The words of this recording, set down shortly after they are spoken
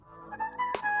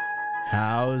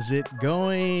How's it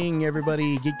going,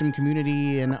 everybody? Geekdom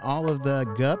community and all of the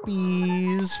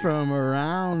guppies from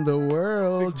around the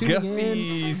world.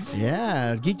 Guppies.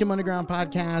 Yeah, Geekdom Underground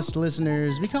podcast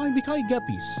listeners. We call you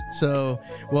guppies. So,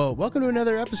 well, welcome to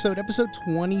another episode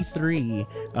 23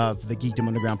 of the Geekdom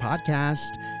Underground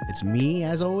podcast. It's me,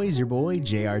 as always, your boy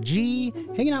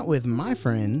JRG, hanging out with my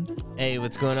friend. Hey,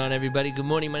 what's going on, everybody? Good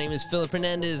morning. My name is Philip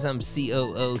Hernandez. I'm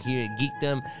COO here at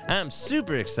Geekdom. I'm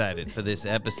super excited for this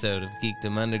episode of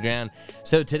Geekdom Underground.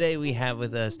 So today we have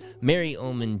with us Mary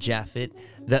Ullman Jaffet,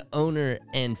 the owner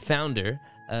and founder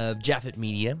of Jaffet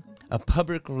Media, a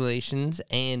public relations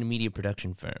and media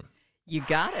production firm. You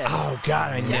got it. Oh,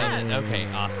 God, I nailed it. Okay,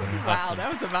 awesome. Wow,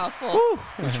 that was a mouthful. Woo,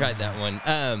 we tried that one.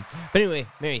 But anyway,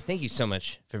 Mary, thank you so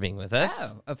much for being with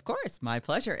us. Oh, of course. My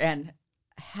pleasure. And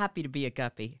happy to be a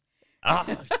guppy. Oh,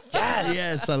 yes.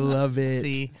 Yes, I love it.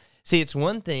 See, it's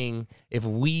one thing if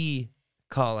we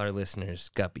call our listeners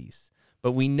guppies,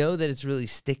 but we know that it's really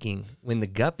sticking when the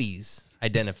guppies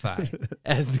identify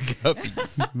as the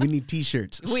guppies. We need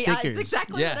t-shirts, stickers. That's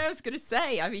exactly Yeah. what I was going to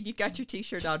say. I mean, you got your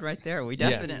T-shirt on right there. We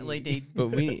definitely need But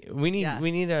we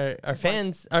need our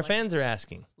fans. Our fans are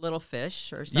asking. little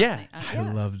fish or something. Yeah. I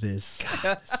love this.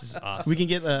 This is awesome. We can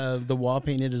get the wall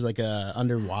painted as like a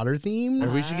underwater theme. Or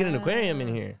we should get an aquarium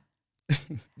in here.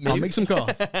 I'll make some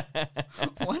calls.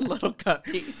 One little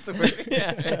guppy.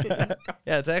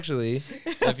 Yeah, it's actually,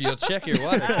 if you'll check your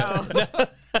water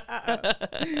cup.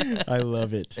 I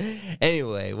love it.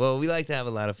 Anyway, well, we like to have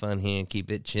a lot of fun here and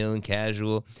keep it chill and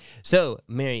casual. So,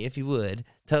 Mary, if you would,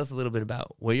 tell us a little bit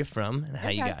about where you're from and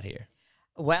how you got here.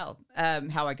 Well,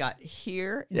 how I got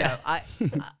here? Yeah.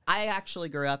 No, I actually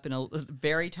grew up in a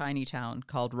very tiny town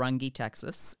called Runge,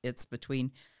 Texas. It's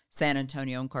between San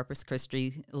Antonio and Corpus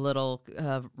Christi, little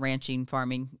ranching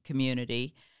farming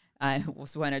community. I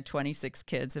was one of 26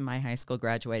 kids in my high school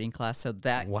graduating class, so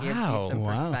that gives you some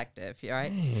Wow. perspective,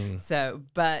 right? So,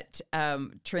 but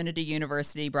Trinity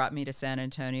University brought me to San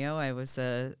Antonio. I was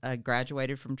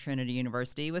graduated from Trinity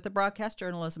University with a broadcast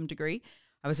journalism degree.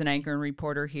 I was an anchor and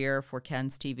reporter here for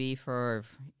Ken's TV for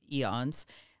eons.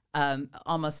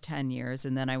 Almost 10 years,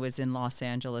 and then I was in Los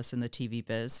Angeles in the TV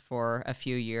biz for a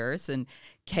few years and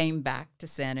came back to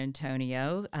San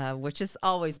Antonio, which has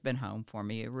always been home for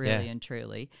me, really and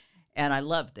truly. And I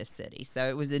love this city. So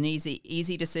it was an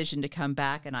easy decision to come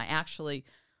back, and I actually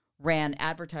ran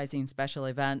advertising special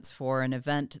events for an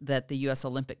event that the U.S.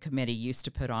 Olympic Committee used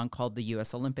to put on called the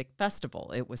U.S. Olympic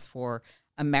Festival. It was for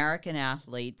American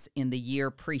athletes in the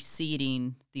year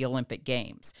preceding the Olympic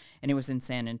Games, and it was in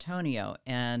San Antonio.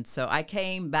 And so I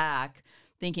came back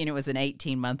thinking it was an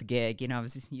 18-month gig. You know, I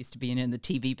was used to being in the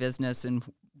TV business and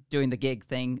doing the gig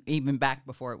thing even back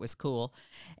before it was cool.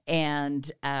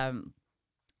 And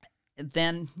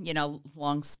then, you know,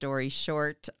 long story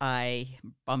short, I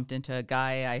bumped into a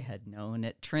guy I had known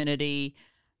at Trinity,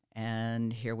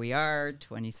 and here we are,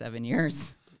 27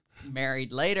 years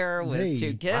married later with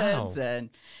two kids. Wow. And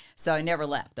so I never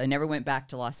left. I never went back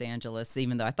to Los Angeles,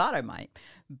 even though I thought I might.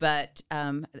 But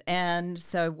and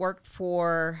so I worked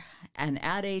for an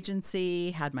ad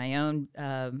agency, had my own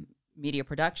media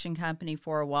production company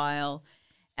for a while,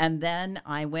 and then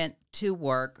I went to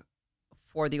work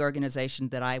for the organization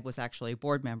that I was actually a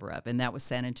board member of, and that was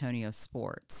San Antonio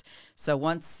Sports. So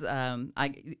once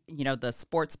the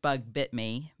sports bug bit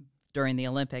me during the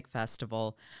Olympic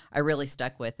Festival, I really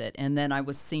stuck with it. And then I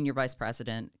was Senior Vice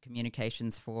President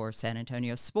Communications for San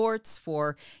Antonio Sports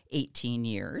for 18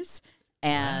 years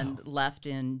and left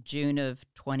in June of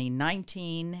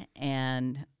 2019.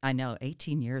 And I know,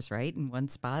 18 years, right, in one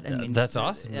spot? I mean, That's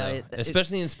awesome,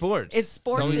 especially in sports. It's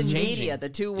sports always and changing. media, the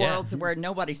two worlds where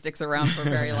nobody sticks around for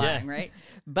very long, right?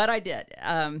 But I did.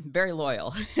 Very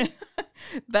loyal.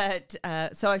 But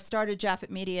so I started Jaffet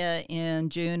Media in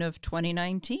June of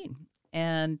 2019.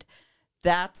 And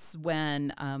that's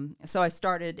when, so I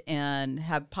started and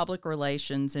have public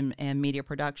relations and media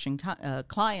production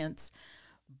clients.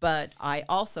 But I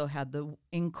also had the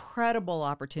incredible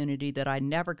opportunity that I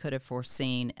never could have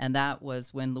foreseen, and that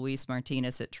was when Luis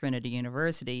Martinez at Trinity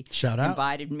University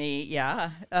invited me,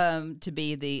 to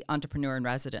be the entrepreneur in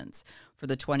residence for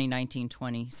the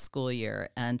 2019-20 school year.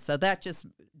 And so that just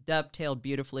dovetailed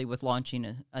beautifully with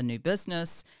launching a new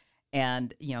business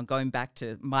and, you know, going back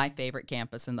to my favorite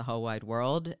campus in the whole wide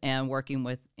world and working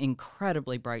with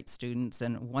incredibly bright students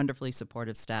and wonderfully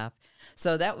supportive staff.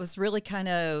 So that was really kind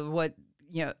of what,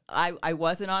 you know, I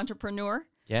was an entrepreneur.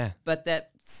 Yeah. But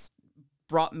that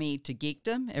brought me to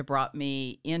geekdom. It brought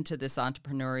me into this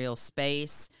entrepreneurial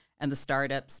space and the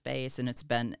startup space, and it's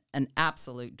been an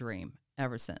absolute dream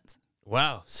ever since.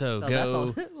 Wow. So that's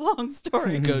a long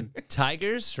story. go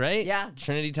Tigers, right? Yeah.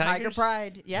 Trinity Tigers. Tiger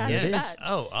Pride. Yeah, Yes. you bet.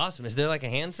 Oh, awesome. Is there like a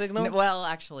hand signal? Well,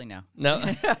 actually, no. No.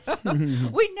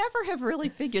 We never have really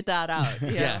figured that out.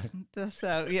 Yeah.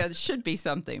 So, yeah, it should be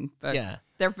something. But Yeah.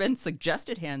 there have been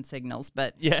suggested hand signals,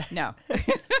 but Yeah. no.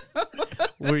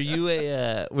 Were you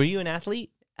an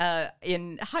athlete?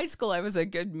 In high school, I was a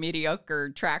good mediocre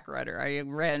track runner. I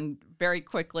ran very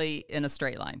quickly in a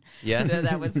straight line. Yeah.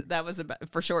 that was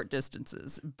about, for short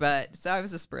distances. But so I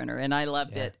was a sprinter, and I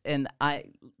loved it. And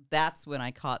that's when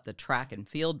I caught the track and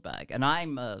field bug. And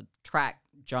I'm a track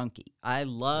junkie. I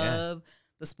love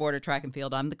the sport of track and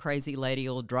field. I'm the crazy lady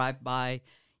who'll drive by,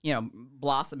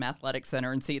 Blossom Athletic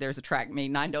Center and see there's a track meet.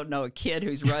 And I don't know a kid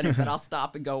who's running, but I'll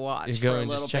stop and go watch Just go for a and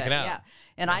little just check bit. it out. Yeah.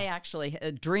 And I actually,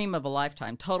 a dream of a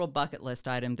lifetime, total bucket list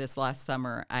item. This last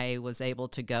summer, I was able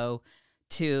to go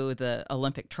to the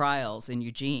Olympic trials in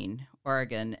Eugene,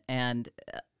 Oregon, and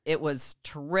it was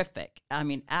terrific. I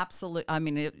mean, other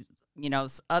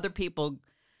people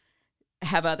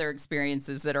have other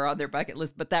experiences that are on their bucket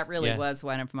list, but that really was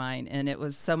one of mine, and it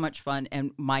was so much fun.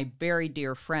 And my very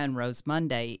dear friend Rose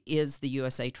Monday is the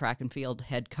USA track and field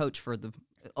head coach for the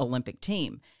Olympic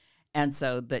team, and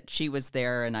so that she was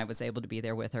there and I was able to be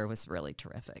there with her was really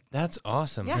terrific. That's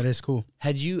awesome. Yeah. That is cool.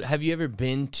 Have you ever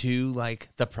been to like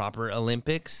the proper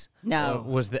Olympics? No.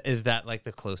 Or is that like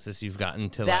the closest you've gotten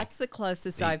to? That's the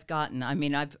closest I've gotten. I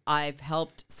mean, I've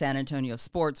helped San Antonio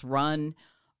Sports run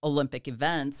Olympic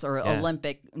events or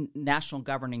Olympic national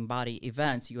governing body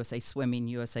events, USA Swimming,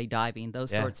 USA Diving, those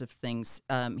sorts of things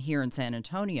here in San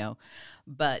Antonio.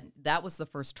 But that was the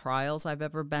first trials I've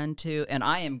ever been to. And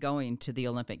I am going to the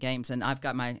Olympic Games, and I've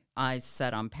got my eyes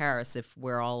set on Paris if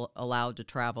we're all allowed to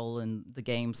travel in the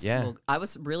games. Yeah. I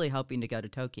was really hoping to go to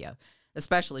Tokyo,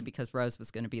 especially because Rose was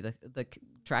going to be the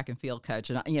track and field coach.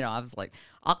 And, I was like,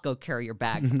 I'll go carry your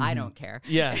bags. I don't care.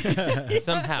 Yeah.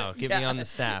 Somehow get me on the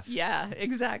staff. Yeah,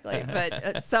 exactly.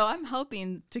 But so I'm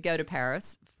hoping to go to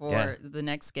Paris for the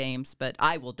next games, but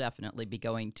I will definitely be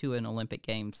going to an Olympic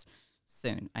Games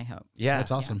soon, I hope. Yeah.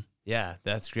 That's awesome. Yeah,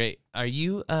 that's great. Are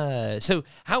you, so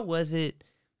how was it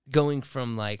going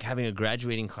from like having a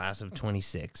graduating class of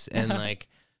 26 and like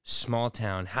small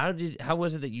town? How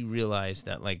was it that you realized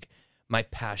that like, my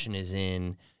passion is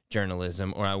in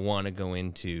journalism, or I want to go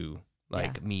into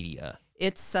like media?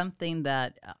 It's something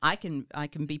that I can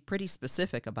be pretty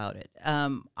specific about it.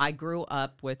 I grew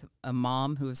up with a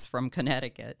mom who's from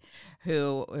Connecticut,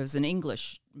 who was an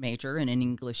English major and an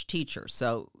English teacher.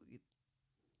 So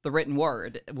the written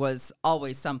word was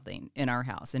always something in our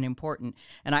house and important.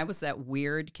 And I was that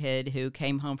weird kid who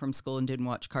came home from school and didn't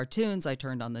watch cartoons. I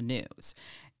turned on the news.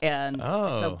 And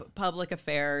so public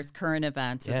affairs, current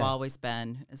events have always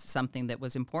been something that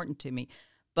was important to me.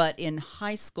 But in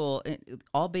high school,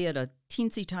 albeit a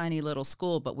teensy tiny little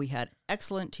school, but we had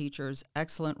excellent teachers,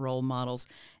 excellent role models,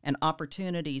 and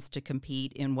opportunities to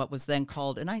compete in what was then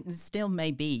called, and I still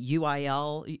may be,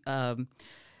 UIL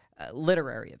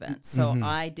literary events. So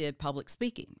I did public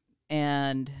speaking,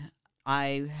 and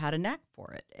I had a knack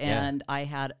for it. And I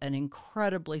had an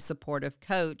incredibly supportive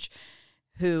coach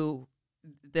who,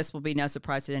 this will be no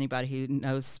surprise to anybody who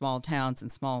knows small towns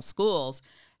and small schools,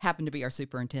 happened to be our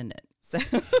superintendent. So,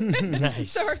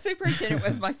 Nice. So our superintendent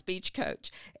was my speech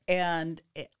coach, and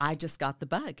I just got the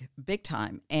bug big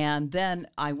time. And then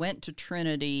I went to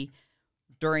Trinity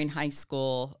during high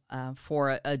school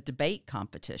for a debate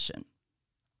competition.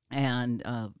 And,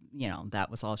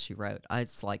 that was all she wrote. I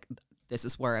was like, this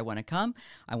is where I want to come.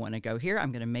 I want to go here.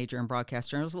 I'm going to major in broadcast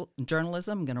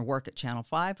journalism. I'm going to work at Channel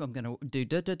 5. I'm going to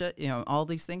do, all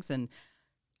these things. And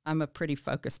I'm a pretty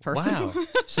focused person. Wow.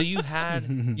 So you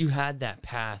had that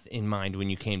path in mind when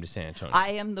you came to San Antonio.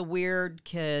 I am the weird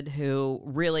kid who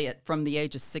really, from the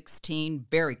age of 16,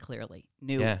 very clearly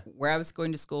knew where I was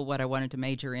going to school, what I wanted to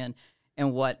major in,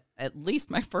 and what at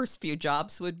least my first few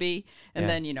jobs would be. And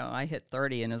then, I hit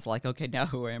 30 and it was like, okay, now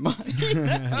who am I?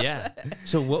 Yeah.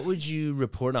 So what would you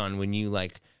report on when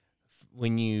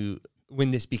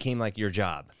this became like your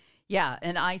job? Yeah.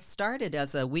 And I started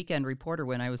as a weekend reporter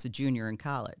when I was a junior in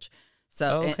college.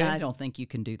 So and I don't think you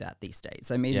can do that these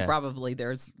days. I mean, probably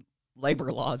there's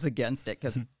labor laws against it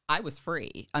because I was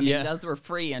free. I mean, those were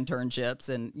free internships,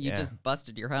 and you just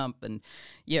busted your hump and,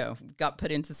 got put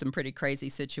into some pretty crazy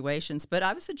situations. But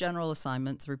I was a general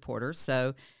assignments reporter.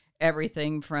 So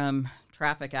everything from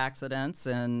traffic accidents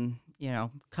and,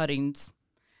 cuttings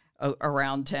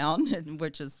around town,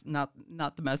 which is not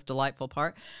the most delightful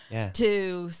part,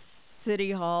 to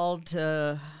City Hall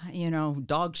to,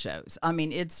 dog shows. I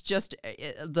mean, it's just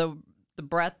the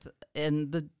breadth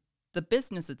and the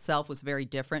business itself was very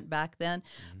different back then,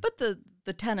 but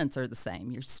the tenets are the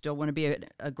same. You still want to be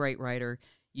a great writer.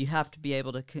 You have to be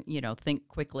able to, think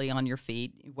quickly on your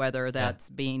feet, whether that's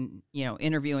being,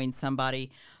 interviewing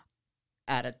somebody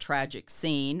at a tragic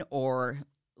scene or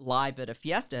live at a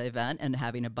fiesta event and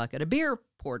having a bucket of beer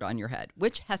poured on your head,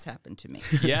 which has happened to me.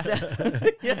 Yeah. So,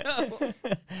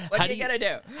 what are you going to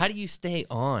do? How do you stay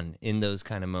on in those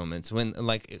kind of moments when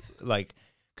like,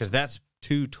 because that's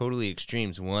two totally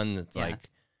extremes. One that's like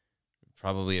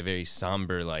probably a very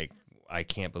somber, like, I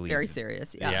can't believe very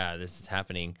serious. Yeah. This is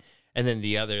happening. And then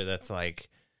the other that's like,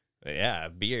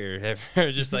 beer,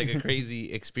 just like a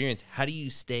crazy experience. How do you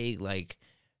stay like,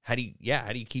 how do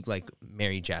you keep like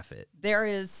Mary Jaffet?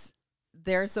 There's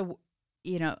a,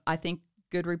 I think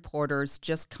good reporters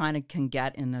just kind of can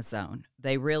get in the zone.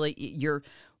 They really,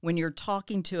 when you're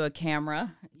talking to a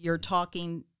camera, you're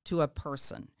talking to a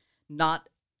person, not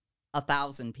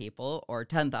 1,000 people or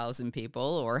 10,000 people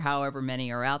or however many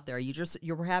are out there.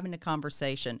 You're having a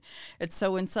conversation. It's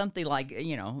so when something like,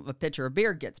 a pitcher of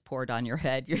beer gets poured on your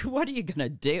head, what are you going to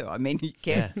do? I mean, you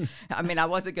can't, I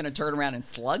wasn't going to turn around and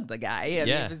slug the guy.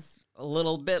 It was a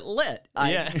little bit lit,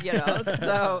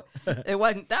 so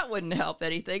that wouldn't help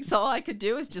anything. So all I could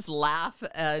do is just laugh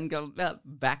and go,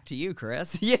 back to you,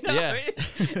 Chris,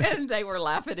 and they were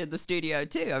laughing in the studio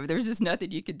too. I mean, there's just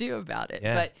nothing you could do about it.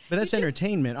 But that's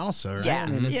entertainment also, right?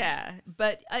 Yeah,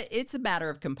 but it's a matter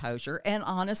of composure, and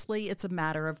honestly, it's a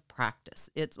matter of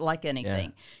practice. It's like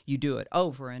anything. You do it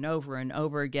over and over and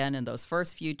over again, and those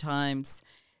first few times,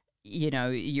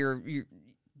 you're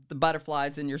the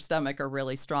butterflies in your stomach are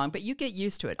really strong, but you get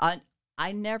used to it.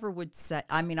 I never would say,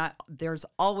 there's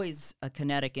always a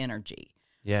kinetic energy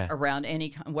around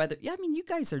any whether. You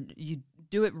guys you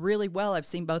do it really well. I've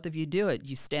seen both of you do it.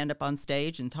 You stand up on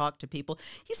stage and talk to people.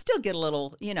 You still get a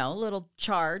little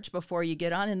charge before you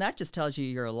get on, and that just tells you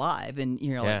you're alive and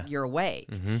you're awake.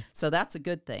 Mm-hmm. So that's a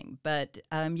good thing. But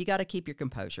you got to keep your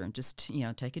composure and just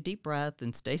take a deep breath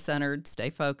and stay centered, stay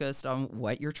focused on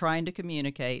what you're trying to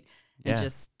communicate. And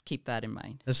just keep that in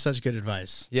mind. That's such good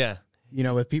advice. Yeah.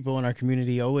 With people in our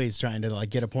community always trying to like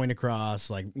get a point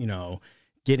across, like,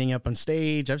 getting up on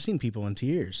stage. I've seen people in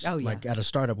tears. Oh, yeah. Like at a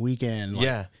startup weekend.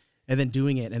 Like, and then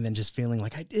doing it and then just feeling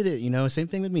like I did it, same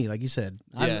thing with me. Like you said,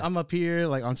 I'm up here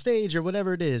like on stage or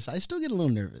whatever it is. I still get a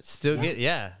little nervous.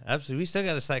 Absolutely. We still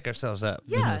got to psych ourselves up.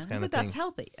 Yeah, but that's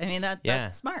healthy. I mean,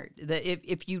 that's smart. That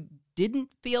if you didn't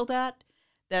feel that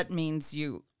means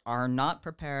you are not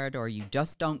prepared or you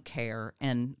just don't care,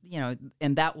 and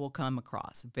and that will come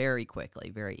across very quickly,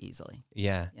 very easily.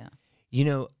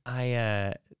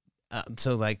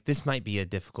 So like this might be a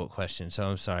difficult question, so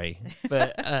I'm sorry,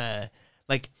 but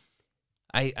like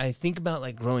I think about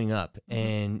like growing up,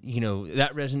 and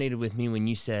that resonated with me when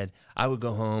you said I would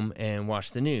go home and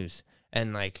watch the news,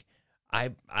 and like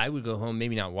I would go home,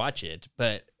 maybe not watch it,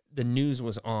 but the news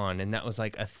was on, and that was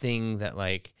like a thing that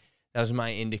like that was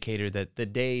my indicator that the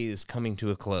day is coming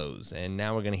to a close, and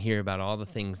now we're going to hear about all the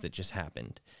things that just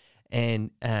happened.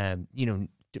 And,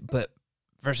 but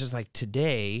versus like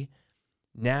today,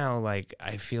 now, like,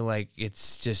 I feel like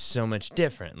it's just so much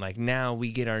different. Like now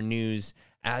we get our news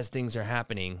as things are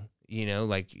happening,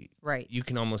 like you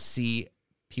can almost see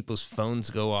people's phones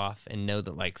go off and know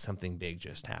that like something big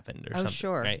just happened or something.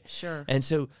 Sure. Right. Sure. And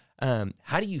so,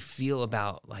 how do you feel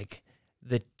about like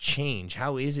the change?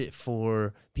 How is it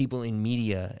for people in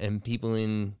media and people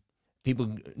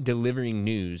delivering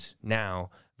news now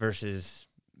versus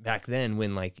back then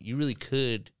when like you really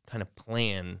could kind of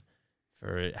plan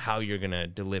for how you're going to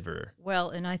deliver? Well,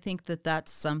 and I think that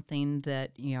that's something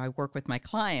that, I work with my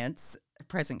clients,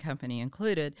 present company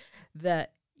included,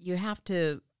 that you have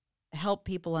to help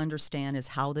people understand is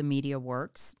how the media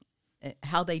works,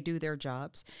 how they do their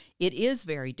jobs. It is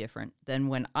very different than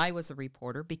when I was a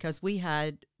reporter because we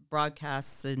had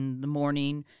broadcasts in the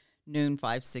morning, noon,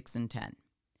 5, 6, and 10.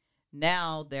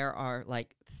 Now there are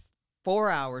like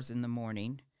 4 hours in the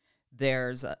morning.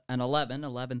 There's an 11,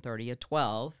 11:30, a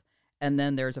 12, and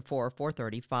then there's a 4,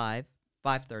 4:30, 5,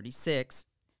 5:30, 6,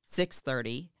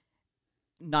 6:30,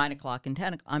 9 o'clock, and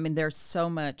 10 o'clock. I mean, there's so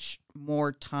much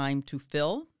more time to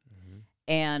fill.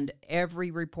 And every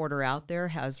reporter out there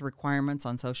has requirements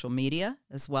on social media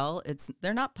as well.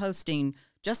 They're not posting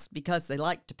just because they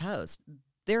like to post.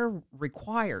 They're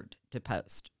required to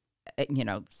post,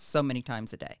 so many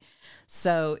times a day.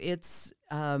 So it's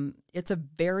a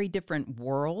very different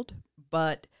world,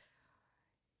 but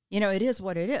it is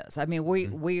what it is. I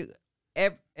mean,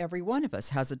 every one of us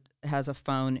has a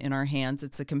phone in our hands.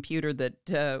 It's a computer that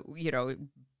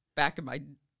back in my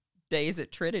days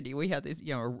at Trinity, we had these,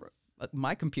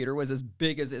 my computer was as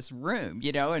big as this room,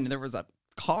 and there was a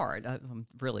card. I'm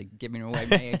really giving away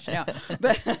my age now,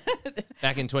 but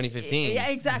back in 2015. Yeah,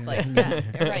 exactly. Yeah,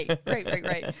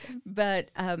 right.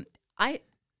 But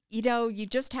you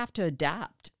just have to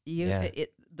adapt.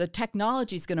 The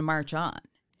technology is going to march on.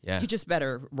 Yeah. You just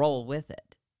better roll with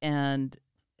it. And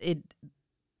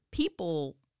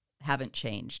people haven't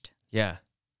changed. Yeah.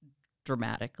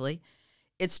 Dramatically.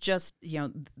 It's just,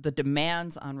 the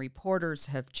demands on reporters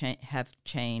have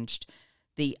changed.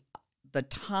 The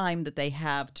time that they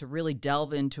have to really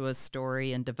delve into a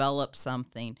story and develop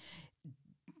something,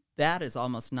 that is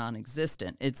almost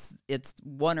non-existent. It's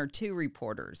one or two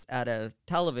reporters at a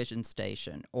television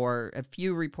station, or a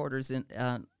few reporters in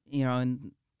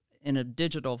a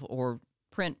digital or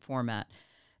print format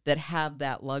that have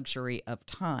that luxury of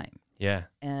time. Yeah.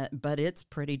 But it's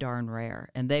pretty darn rare,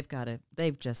 and they've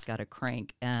just got to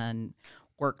crank and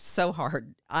work so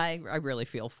hard. I really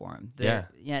feel for them. Yeah.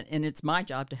 And it's my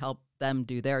job to help them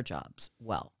do their jobs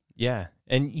well. Yeah.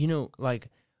 And,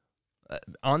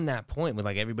 on that point with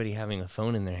everybody having a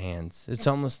phone in their hands, it's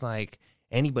almost like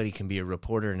anybody can be a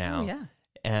reporter now. Oh,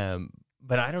 yeah.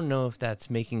 But I don't know if that's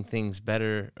making things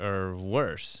better or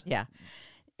worse. Yeah.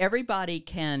 Everybody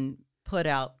can put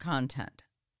out content.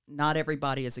 Not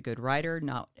everybody is a good writer.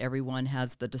 Not everyone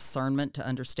has the discernment to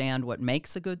understand what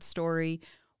makes a good story.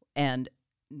 And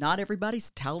not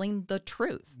everybody's telling the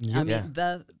truth. I mean,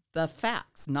 the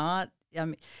facts,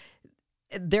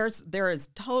 there is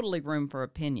totally room for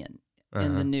opinion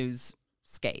in the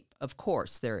newscape. Of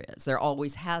course there is. There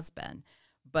always has been.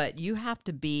 But you have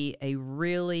to be a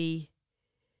really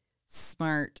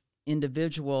smart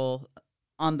individual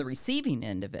on the receiving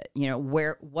end of it.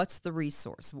 What's the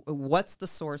resource? What's the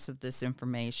source of this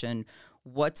information?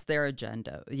 What's their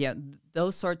agenda?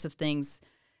 Those sorts of things.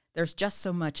 There's just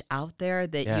so much out there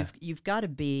that you've got to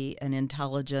be an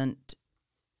intelligent,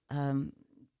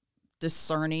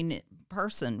 discerning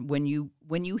person. When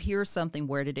you hear something,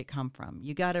 where did it come from?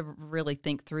 You got to really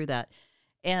think through that.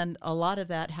 And a lot of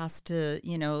that has to,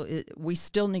 we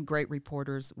still need great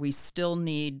reporters. We still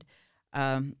need,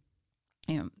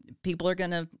 people are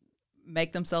going to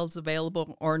make themselves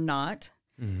available or not.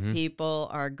 Mm-hmm. People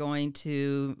are going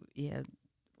to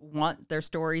want their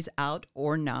stories out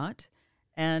or not.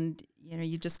 And,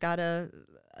 you just got to,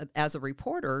 as a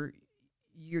reporter,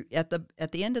 you at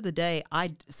the end of the day,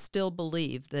 I still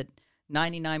believe that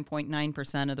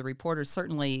 99.9% of the reporters,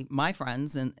 certainly my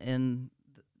friends in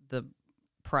the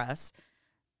press,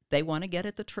 they want to get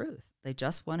at the truth. They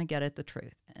just want to get at the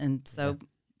truth. And so,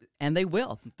 and they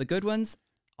will. The good ones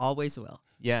always will.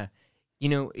 Yeah.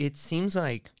 It seems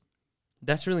like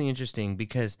that's really interesting,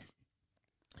 because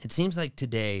it seems like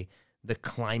today the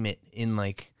climate in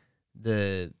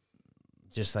the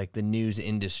news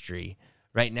industry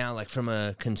right now, from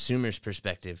a consumer's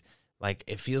perspective,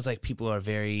 it feels like people are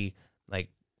very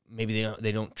maybe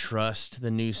they don't trust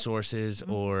the news sources,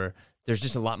 mm-hmm. or there's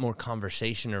just a lot more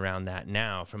conversation around that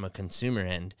now from a consumer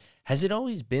end. Has it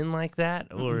always been like that,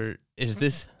 mm-hmm. or is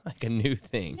this a new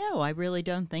thing? No, I really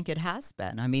don't think it has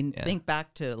been. I mean, think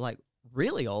back to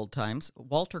really old times.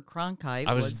 Walter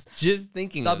Cronkite was just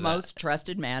thinking the most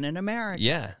trusted man in America.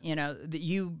 Yeah.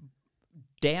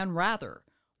 Dan Rather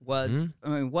was,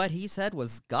 mm-hmm. I mean, what he said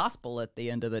was gospel at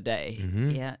the end of the day. Mm-hmm.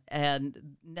 Yeah.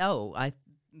 And no,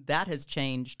 that has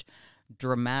changed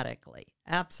dramatically.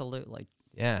 Absolutely.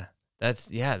 Yeah. That's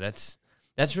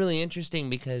really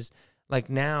interesting, because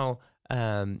now,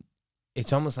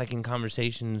 it's almost like in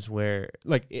conversations where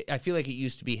I feel like it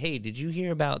used to be, hey, did you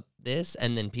hear about this?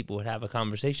 And then people would have a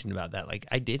conversation about that.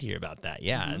 I did hear about that.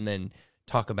 Yeah. Mm-hmm. And then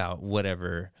talk about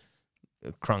whatever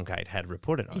Cronkite had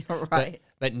reported on. You're right.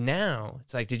 But now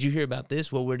it's did you hear about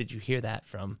this? Well, where did you hear that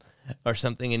from? Or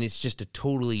something. And it's just a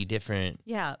totally different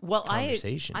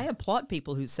conversation. I applaud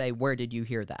people who say, where did you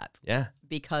hear that? Yeah.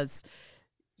 Because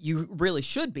you really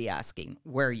should be asking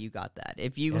where you got that.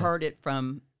 If you heard it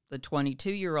from the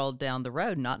 22-year-old down the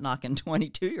road, not knocking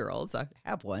 22-year-olds, I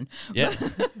have one. Yeah.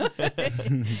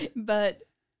 But,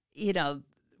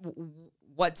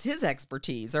 what's his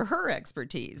expertise or her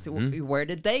expertise? Mm-hmm. Where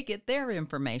did they get their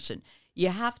information? You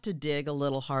have to dig a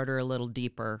little harder, a little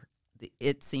deeper,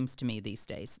 it seems to me these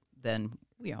days, than,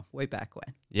 way back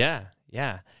when. Yeah,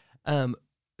 yeah.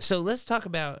 So let's talk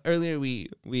about, earlier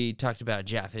we talked about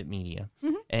Jaffet Media,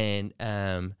 mm-hmm.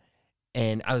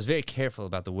 And I was very careful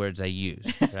about the words I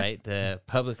used, right? The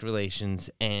public relations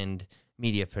and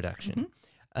media production.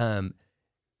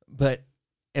 Mm-hmm.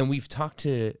 And we've talked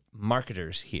to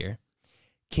marketers here.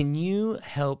 Can you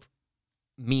help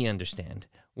me understand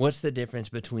what's the difference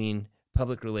between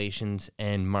public relations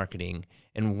and marketing,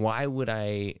 and why would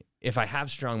I if I have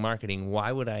strong marketing,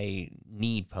 why would I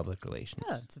need public relations?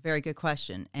 Yeah, it's a very good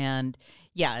question. And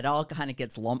yeah, it all kind of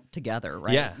gets lumped together,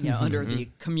 right? Yeah. Under the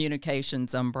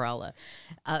communications umbrella.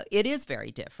 It is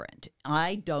very different.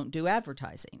 I don't do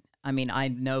advertising. I mean, I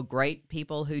know great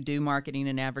people who do marketing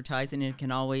and advertising and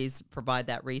can always provide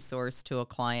that resource to a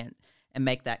client and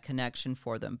make that connection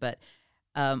for them. But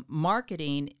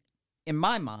marketing, in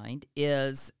my mind,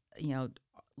 is,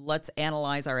 let's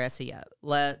analyze our SEO.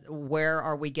 Where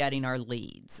are we getting our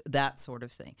leads? That sort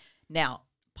of thing. Now,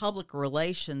 public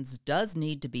relations does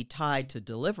need to be tied to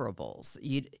deliverables.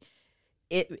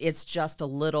 It's just a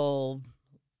little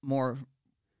more.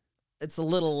 It's a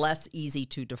little less easy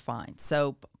to define.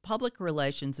 So, public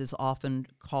relations is often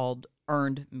called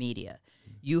earned media.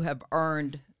 You have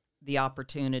earned the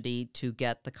opportunity to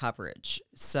get the coverage.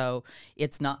 So,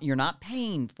 you're not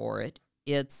paying for it.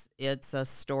 It's a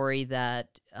story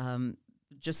that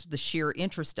just the sheer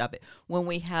interest of it. When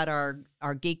we had our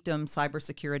Geekdom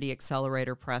Cybersecurity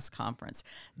Accelerator press conference,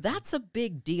 that's a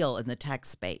big deal in the tech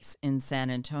space in San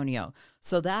Antonio.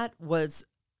 So that was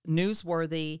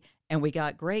newsworthy, and we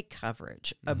got great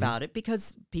coverage about it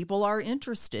because people are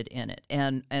interested in it.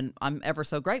 And I'm ever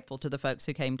so grateful to the folks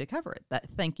who came to cover it.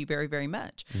 Thank you very, very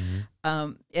much.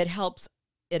 It helps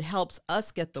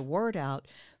us get the word out,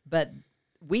 but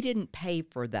we didn't pay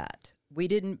for that. We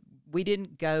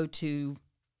didn't go to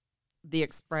the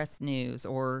Express News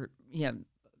or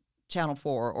Channel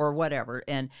 4 or whatever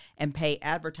and pay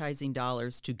advertising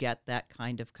dollars to get that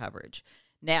kind of coverage.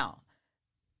 Now,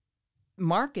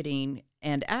 marketing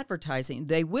and advertising,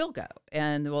 they will go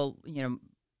and we'll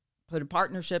put a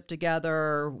partnership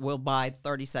together. We'll buy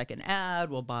 30-second ad.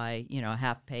 We'll buy a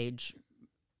half-page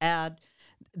ad.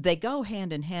 They go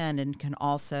hand in hand and can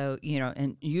also,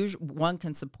 and one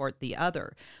can support the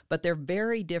other, but they're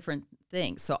very different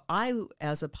things. So I,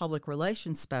 as a public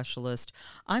relations specialist,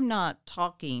 I'm not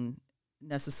talking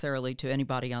necessarily to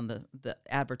anybody on the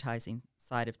advertising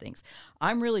side of things.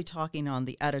 I'm really talking on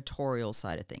the editorial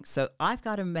side of things. So I've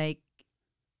got to make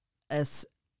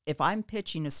if I'm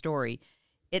pitching a story,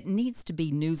 it needs to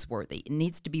be newsworthy. It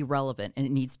needs to be relevant, and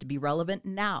it needs to be relevant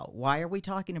now. Why are we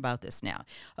talking about this now?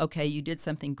 Okay, you did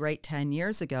something great 10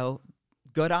 years ago.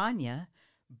 Good on you.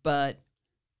 But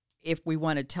if we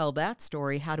want to tell that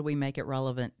story, how do we make it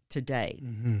relevant today?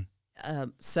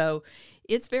 So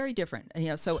it's very different.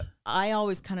 So I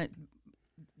always kind of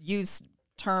use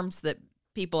terms that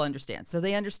people understand. So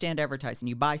they understand advertising.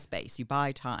 You buy space. You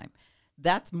buy time.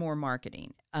 That's more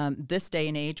marketing. This day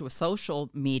and age with social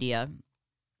media,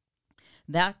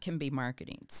 that can be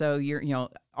marketing. So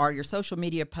are your social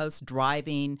media posts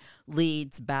driving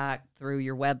leads back through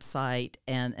your website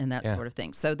and that sort of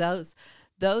thing. So those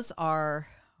are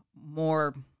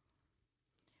more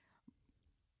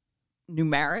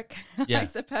numeric, I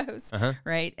suppose,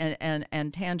 right?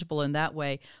 And tangible in that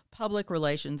way. Public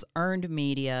relations, earned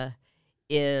media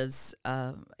is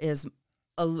a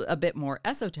bit more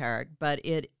esoteric, but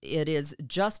it is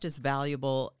just as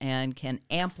valuable and can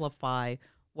amplify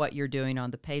what you're doing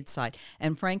on the paid side.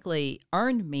 And frankly,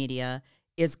 earned media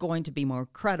is going to be more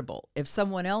credible. If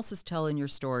someone else is telling your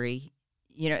story,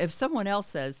 if someone else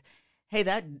says, hey,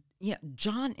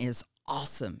 John is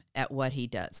awesome at what he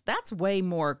does, that's way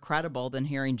more credible than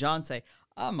hearing John say,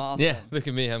 I'm awesome. Yeah, look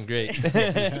at me, I'm great.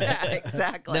 Yeah,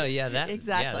 exactly. No,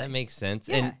 that makes sense.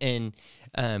 Yeah. And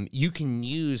you can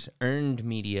use earned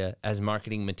media as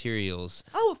marketing materials.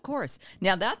 Oh, of course.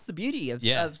 Now that's the beauty of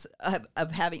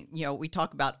having, we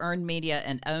talk about earned media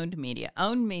and owned media.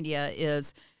 Owned media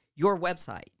is your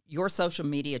website, your social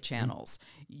media channels.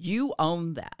 You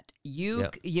own that. You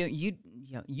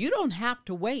don't have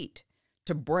to wait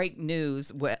to break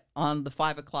news on the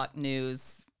 5 o'clock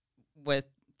news with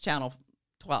Channel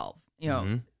 12.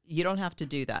 You don't have to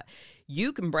do that.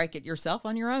 You can break it yourself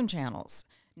on your own channels.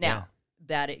 Now,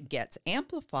 that it gets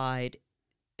amplified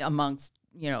amongst,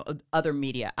 other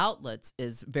media outlets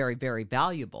is very, very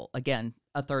valuable. Again,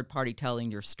 a third party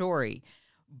telling your story,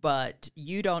 but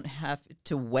you don't have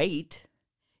to wait.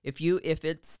 If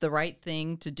it's the right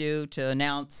thing to do to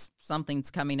announce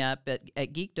something's coming up at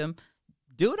Geekdom,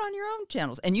 do it on your own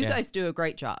channels. And you guys do a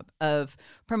great job of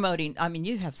promoting. I mean,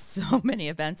 you have so many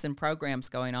events and programs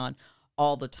going on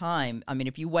all the time. I mean,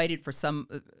 if you waited for some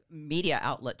media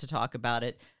outlet to talk about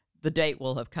it, the date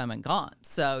will have come and gone.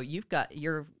 So you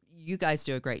guys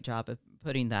do a great job of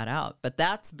putting that out. But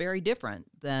that's very different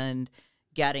than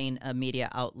getting a media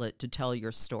outlet to tell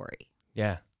your story.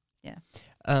 Yeah. Yeah.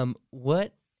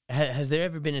 What has there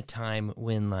ever been a time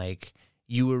when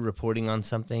you were reporting on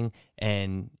something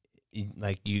and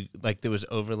there was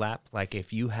overlap? Like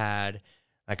if you had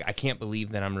like, I can't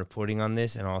believe that I'm reporting on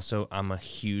this, and also I'm a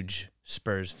huge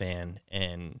Spurs fan,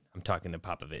 and I'm talking to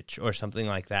Popovich or something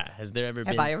like that. Has there ever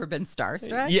been... Have I ever been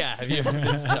starstruck? Yeah, have you ever been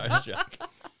starstruck?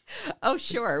 Oh,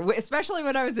 sure. Especially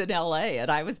when I was in LA and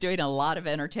I was doing a lot of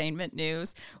entertainment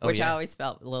news, which I always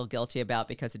felt a little guilty about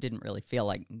because it didn't really feel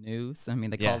like news. I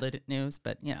mean, they called it news,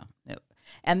 but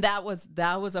and that was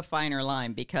a finer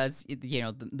line because,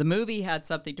 the movie had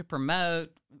something to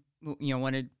promote,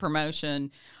 wanted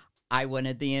promotion. I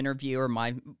wanted the interview, or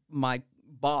my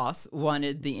boss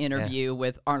wanted the interview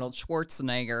with Arnold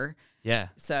Schwarzenegger. Yeah.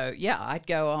 So, I'd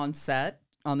go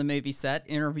on the movie set,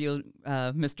 interview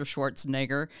Mr.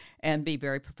 Schwarzenegger, and be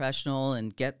very professional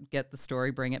and get the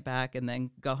story, bring it back, and then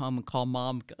go home and call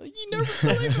mom. Go, you never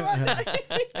believe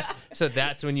it. So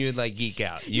that's when you would like geek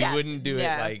out. You wouldn't do it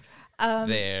like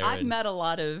there. I've met a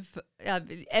lot of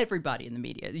everybody in the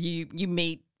media. You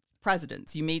meet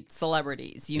presidents, you meet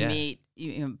celebrities, you meet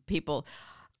people.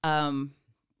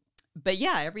 But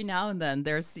every now and then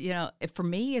there's, for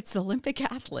me, it's Olympic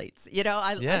athletes.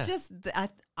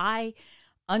 I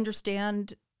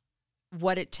understand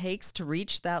what it takes to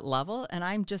reach that level, and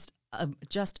I'm just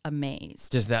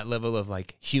amazed. Just that level of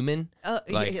like human,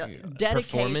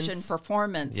 dedication,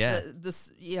 performance. Yeah.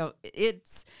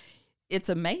 It's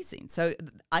amazing. So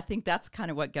I think that's kind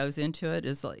of what goes into it.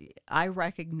 Is like I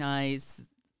recognize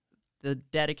the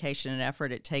dedication and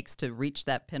effort it takes to reach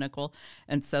that pinnacle,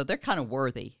 and so they're kind of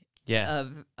worthy.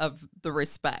 Of the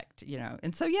respect,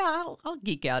 and so I'll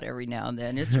geek out every now and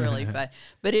then. It's really fun,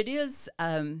 but it is.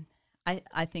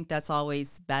 I think that's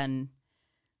always been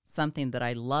something that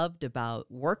I loved about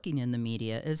working in the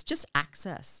media is just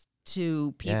access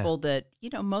to people that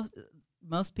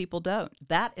most people don't.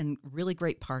 That and really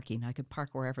great parking. I could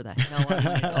park wherever the hell I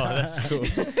want. Oh, that's cool.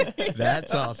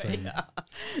 That's awesome. Yeah.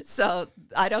 So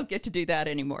I don't get to do that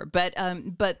anymore. But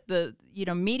the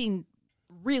meeting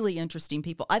really interesting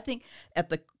people. I think at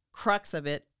the crux of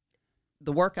it,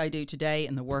 the work I do today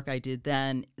and the work I did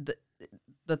then, the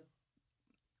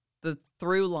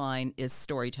through line is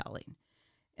storytelling.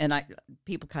 And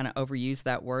people kind of overuse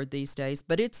that word these days,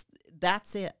 but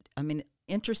that's it. I mean,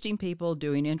 interesting people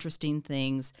doing interesting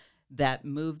things that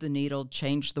move the needle,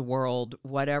 change the world,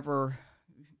 whatever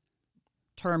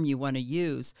term you want to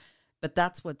use. But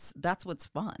that's what's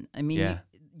fun. I mean,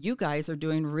 you guys are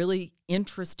doing really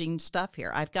interesting stuff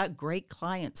here. I've got great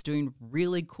clients doing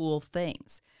really cool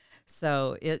things.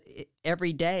 So it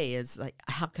every day is like,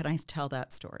 how can I tell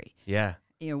that story? Yeah.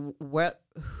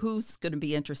 Who's going to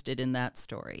be interested in that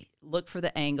story? Look for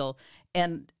the angle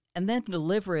and then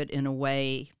deliver it in a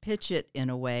way, pitch it in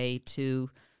a way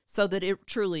so that it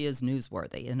truly is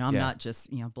newsworthy. And I'm not just,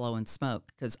 blowing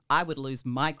smoke, because I would lose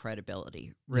my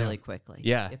credibility really quickly.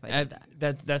 Yeah. If I did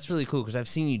that. That's really cool, because I've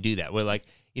seen you do that where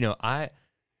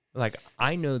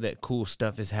I know that cool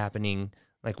stuff is happening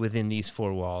like within these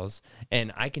four walls,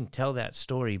 and I can tell that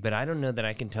story, but I don't know that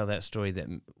I can tell that story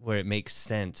where it makes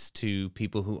sense to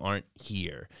people who aren't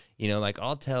here. Like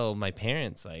I'll tell my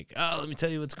parents like, oh, let me tell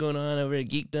you what's going on over at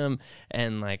Geekdom,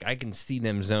 and like I can see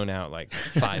them zone out like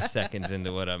 5 seconds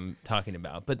into what I'm talking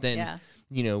about. But then,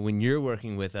 when you're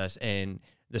working with us and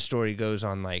the story goes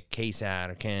on like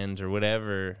KSAT or KENS or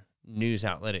whatever news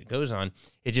outlet it goes on,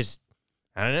 it just,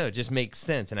 I don't know, it just makes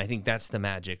sense. And I think that's the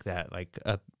magic that like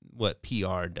what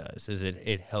PR does, is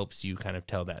it helps you kind of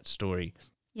tell that story,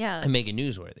 and make it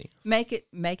newsworthy. Make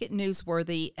it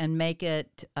newsworthy, and make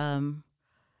it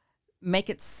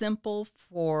simple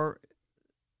for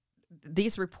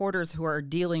these reporters who are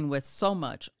dealing with so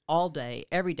much all day,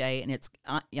 every day. And it's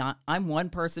I'm one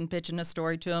person pitching a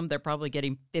story to them; they're probably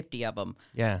getting 50 of them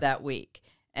that week.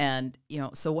 And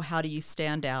so how do you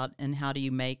stand out, and how do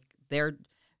you make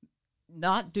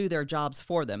not do their jobs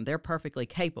for them? They're perfectly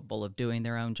capable of doing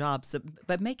their own jobs,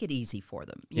 but make it easy for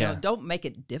them. Don't make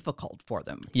it difficult for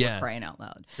them. For crying out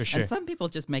loud. For sure. And some people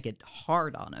just make it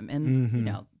hard on them.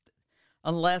 And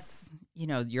unless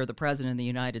you're the president of the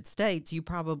United States, you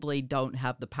probably don't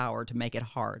have the power to make it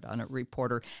hard on a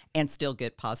reporter and still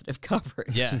get positive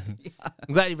coverage. Yeah.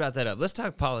 I'm glad you brought that up. Let's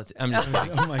talk politics. I'm just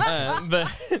Oh my God.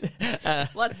 But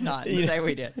let's not say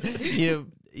we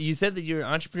did. You said that you're an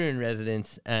entrepreneur in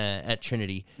residence at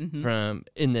Trinity from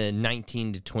in the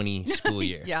 19 to 20 school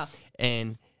year. Yeah.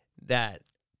 And that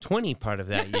 20 part of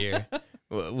that year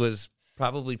was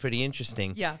probably pretty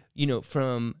interesting. Yeah.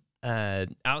 From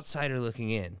outsider looking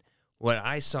in, what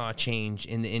I saw change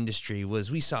in the industry was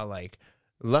we saw like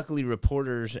luckily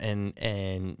reporters and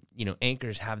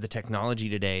anchors have the technology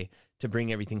today to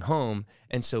bring everything home.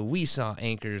 And so we saw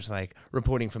anchors like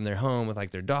reporting from their home with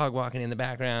like their dog walking in the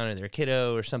background or their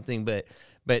kiddo or something, but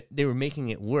they were making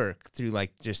it work through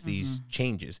like just these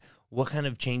changes. What kind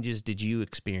of changes did you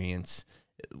experience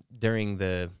during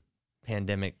the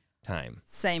pandemic time?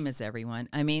 Same as everyone.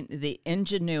 I mean, the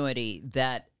ingenuity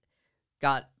that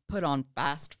got put on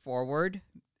fast forward,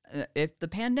 if the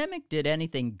pandemic did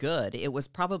anything good, it was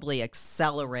probably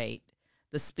accelerate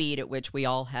the speed at which we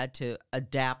all had to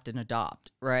adapt and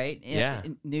adopt, right? Yeah.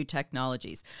 New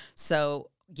technologies. So,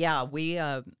 yeah,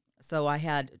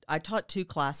 I taught 2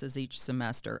 classes each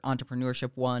semester,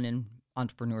 Entrepreneurship 1 and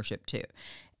Entrepreneurship 2.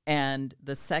 And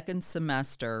the second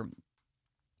semester,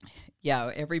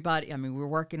 everybody, I mean, we're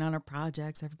working on our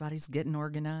projects, everybody's getting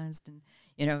organized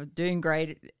and, doing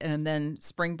great. And then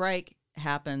spring break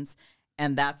happens.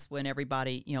 And that's when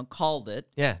everybody, called it.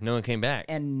 Yeah, no one came back.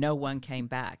 And no one came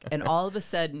back. And all of a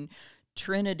sudden,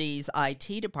 Trinity's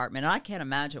IT department, and I can't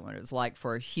imagine what it was like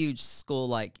for a huge school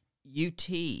like UT,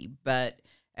 but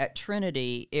at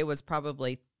Trinity, it was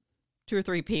probably 2 or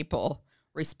 3 people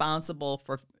responsible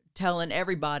for telling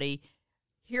everybody,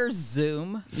 here's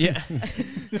Zoom. Yeah.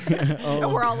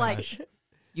 And we're all like,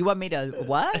 you want me to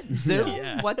what? Zoom?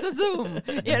 Yeah. What's a Zoom?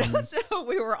 So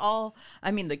we were all,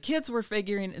 I mean, the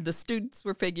students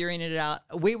were figuring it out.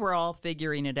 We were all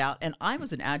figuring it out. And I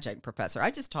was an adjunct professor.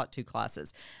 I just taught 2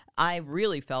 classes. I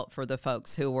really felt for the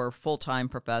folks who were full-time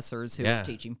professors who were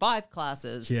teaching 5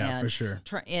 classes. Yeah, for sure.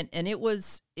 And it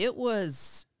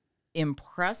was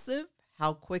impressive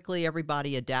how quickly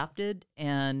everybody adapted.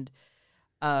 And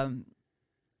I'm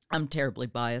terribly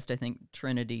biased. I think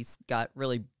Trinity's got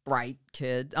really bright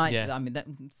kids. I mean, that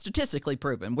statistically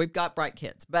proven. We've got bright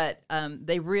kids, but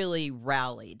they really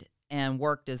rallied and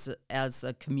worked as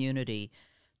a community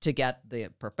to get the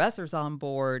professors on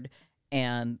board,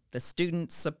 and the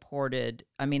students supported.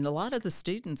 I mean, a lot of the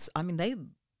students, I mean,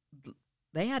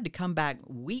 they had to come back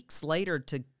weeks later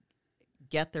to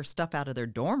get their stuff out of their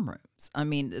dorm rooms. I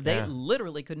mean, they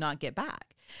literally could not get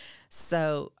back.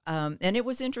 So, and it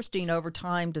was interesting over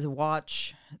time to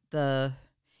watch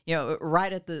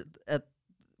right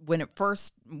when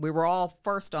we were all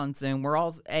first on Zoom, we're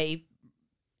all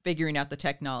figuring out the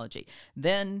technology.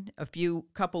 Then a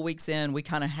couple weeks in, we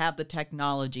kind of have the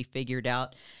technology figured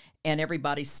out, and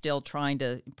everybody's still trying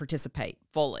to participate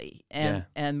fully. And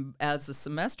as the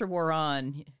semester wore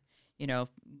on,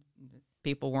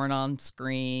 people weren't on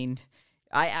screen.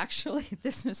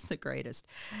 This is the greatest.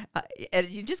 And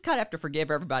you just kind of have to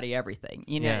forgive everybody everything.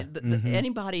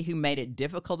 Anybody who made it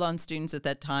difficult on students at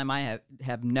that time, I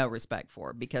have no respect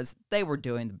for, because they were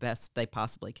doing the best they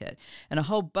possibly could. And a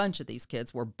whole bunch of these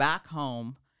kids were back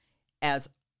home as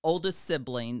oldest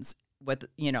siblings with,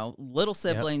 little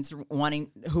siblings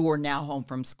who are now home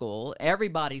from school.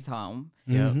 Everybody's home.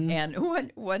 Yep. And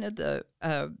during one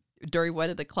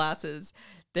of the classes,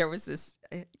 there was this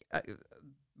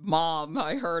mom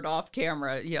I heard off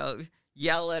camera,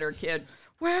 yell at her kid,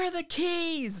 "Where are the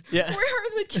keys? Yeah. Where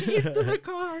are the keys to the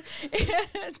car?"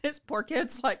 And this poor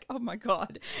kid's like, "Oh my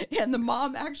God." And the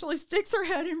mom actually sticks her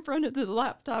head in front of the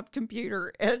laptop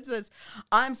computer and says,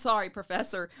 "I'm sorry,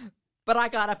 Professor, but I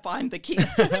gotta find the keys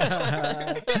to the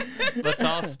car." Let's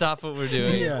all stop what we're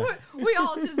doing. Yeah. We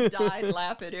all just died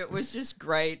laughing. It was just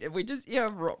great. And we just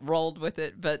rolled with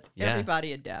it. But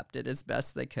everybody adapted as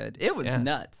best they could. It was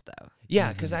nuts, though.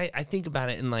 Yeah, because I think about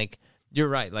it, and like, you're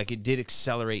right. Like, it did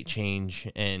accelerate change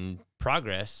and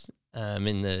progress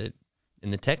in the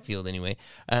tech field anyway.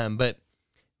 But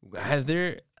has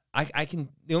there...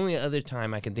 the only other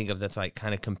time I can think of that's like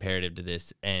kind of comparative to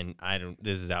this, and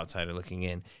this is outsider looking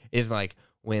in, is like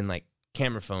when like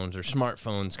camera phones or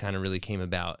smartphones kind of really came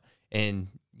about, and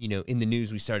in the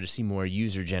news we started to see more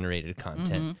user generated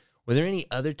content. Mm-hmm. Were there any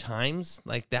other times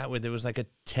like that where there was like a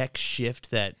tech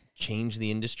shift that changed the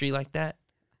industry like that?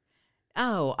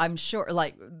 Oh, I'm sure.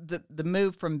 Like the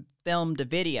move from film to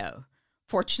video.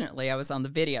 Fortunately, I was on the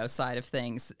video side of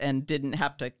things and didn't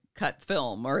have to cut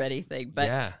film or anything,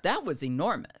 but that was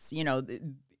enormous.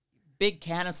 The big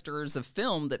canisters of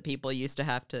film that people used to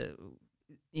have to,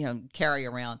 carry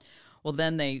around. Well,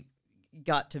 then they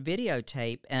got to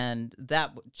videotape, and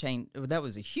that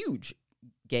was a huge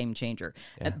game changer.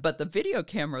 Yeah. But the video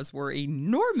cameras were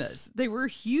enormous. They were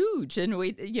huge, and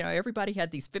everybody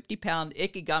had these 50-pound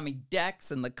Ikegami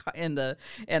decks, and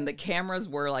the cameras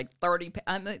were like 30.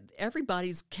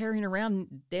 Everybody's carrying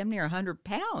around damn near 100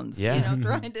 pounds.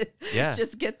 Trying to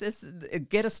just get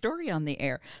a story on the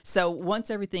air. So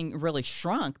once everything really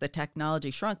shrunk, the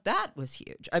technology shrunk. That was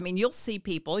huge. I mean, you'll see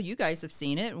people. You guys have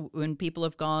seen it when people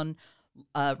have gone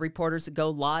reporters that go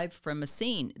live from a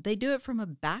scene. They do it from a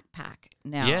backpack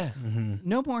now. Yeah.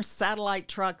 No more satellite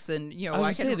trucks and, I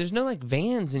was gonna say, there's no like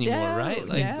vans anymore, right?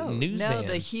 Like news vans.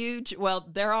 the huge, well,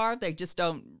 there are, they just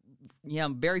don't,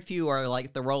 very few are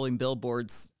like the rolling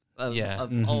billboards of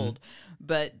old.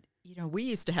 But, we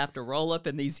used to have to roll up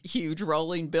in these huge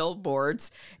rolling billboards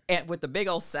and with the big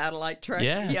old satellite truck,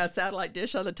 satellite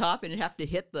dish on the top, and you'd have to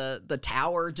hit the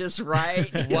tower just right.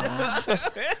 Wow.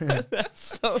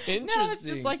 That's so interesting. No, it's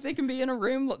just like they can be in a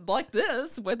room like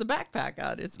this with a backpack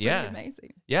on. It's pretty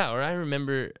amazing. Yeah, or I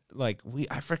remember like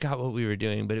I forgot what we were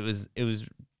doing, but it was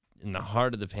in the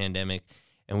heart of the pandemic,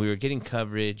 and we were getting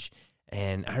coverage.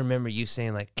 And I remember you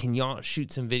saying like, "Can y'all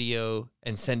shoot some video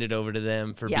and send it over to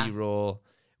them for B-roll?"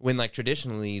 When like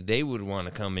traditionally they would want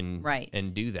to come in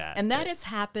and do that. And that has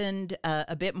happened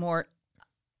a bit more.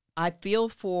 I feel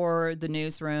for the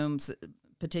newsrooms,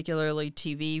 particularly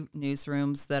TV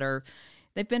newsrooms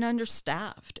they've been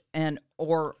understaffed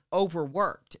or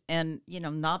overworked. And,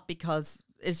 not because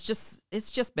it's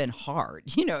just been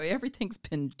hard. Everything's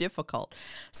been difficult.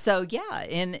 So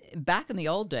back in the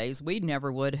old days, we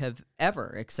never would have ever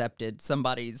accepted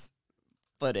somebody's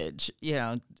footage,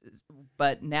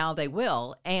 but now they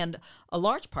will, and a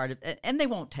large part of it, and they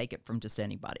won't take it from just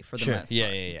anybody for the most part.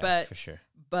 Yeah, but, for sure.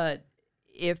 But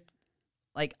if,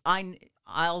 like,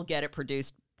 I'll get it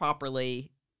produced properly,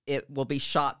 it will be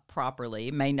shot properly.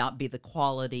 It may not be the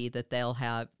quality that they'll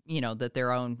have, that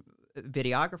their own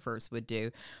videographers would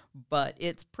do, but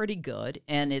it's pretty good,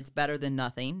 and it's better than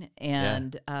nothing.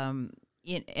 And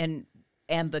and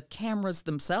the cameras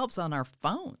themselves on our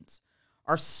phones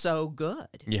are so good.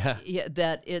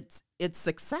 That it's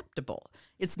acceptable.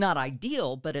 It's not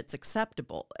ideal, but it's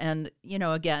acceptable. And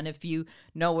again, if you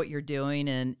know what you're doing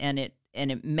and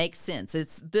it makes sense,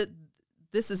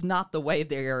 this is not the way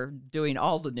they're doing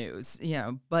all the news,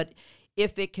 but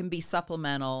if it can be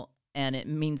supplemental and it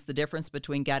means the difference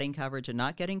between getting coverage and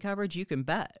not getting coverage, you can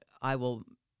bet I will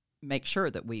make sure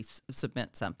that we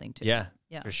submit something to you.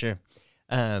 Yeah, for sure.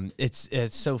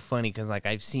 It's so funny because like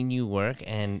I've seen you work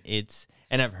and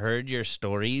I've heard your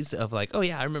stories of like, oh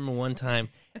yeah, I remember one time,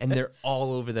 and they're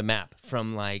all over the map,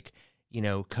 from like,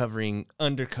 covering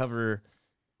undercover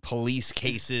police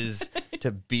cases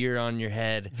to beer on your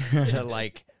head to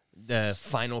like the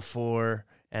Final Four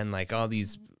and like all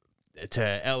these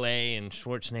to LA and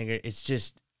Schwarzenegger. It's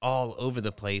just all over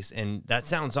the place, and that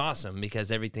sounds awesome because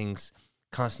everything's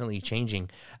constantly changing.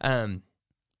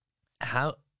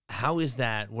 How is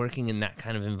that working in that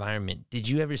kind of environment? Did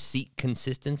you ever seek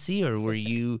consistency, or were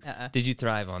you? Did you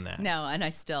thrive on that? No, and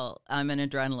I'm an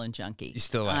adrenaline junkie. You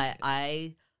still like it?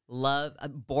 I love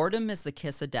boredom is the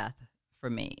kiss of death for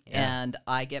me, and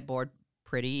I get bored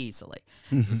pretty easily.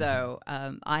 So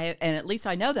and at least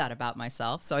I know that about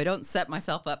myself, so I don't set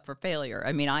myself up for failure.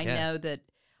 I mean, I know that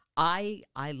I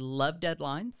love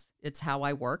deadlines. It's how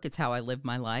I work. It's how I live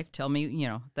my life. Tell me,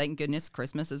 thank goodness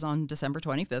Christmas is on December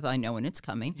 25th. I know when it's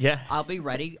coming. Yeah. I'll be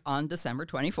ready on December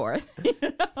 24th.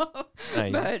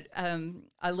 Nice. But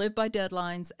I live by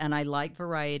deadlines, and I like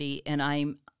variety, and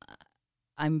I'm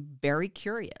very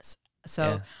curious.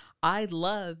 So I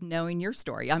love knowing your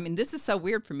story. I mean, this is so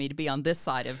weird for me to be on this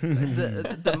side of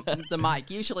the mic.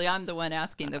 Usually I'm the one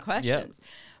asking the questions.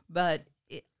 But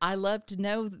I love to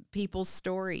know people's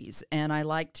stories, and I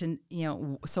like to,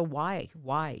 so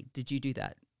why did you do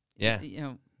that? Yeah.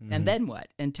 And then what?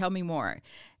 And tell me more.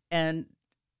 And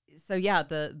so,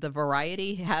 the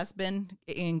variety has been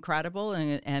incredible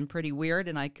and pretty weird.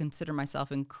 And I consider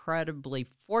myself incredibly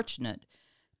fortunate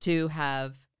to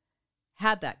have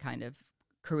had that kind of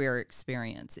career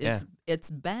experience.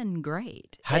 It's been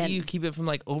great. How do you keep it from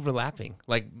like overlapping,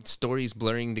 like stories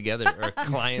blurring together or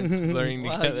clients blurring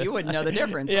together? You wouldn't know the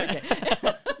difference. Would you?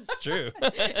 It's true.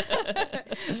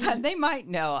 They might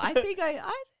know. I think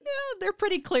they're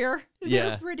pretty clear.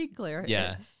 They're pretty clear.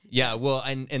 Yeah. Well,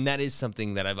 and that is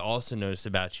something that I've also noticed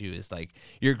about you is like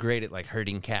you're great at like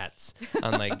herding cats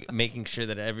on like making sure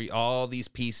that all these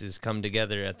pieces come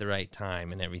together at the right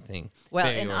time and everything. Well,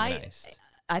 very and organized.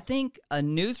 I think a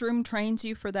newsroom trains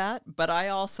you for that, but I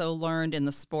also learned in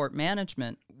the sport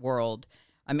management world.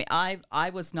 I mean, I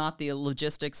was not the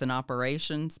logistics and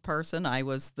operations person. I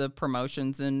was the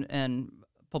promotions and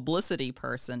publicity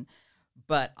person,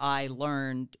 but I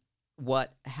learned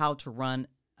how to run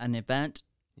an event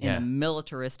in a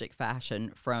militaristic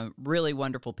fashion from really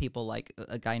wonderful people like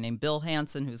a guy named Bill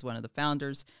Hansen, who's one of the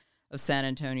founders of San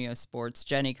Antonio Sports,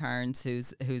 Jenny Carnes,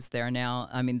 who's there now.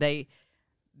 I mean,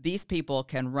 these people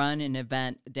can run an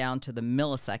event down to the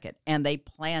millisecond, and they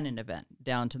plan an event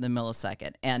down to the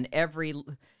millisecond, and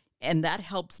that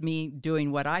helps me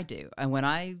doing what I do. And when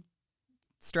I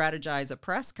strategize a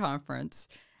press conference,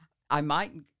 I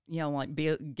might,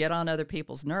 get on other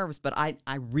people's nerves, but I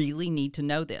really need to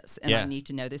know this, and I need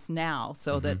to know this now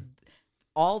so that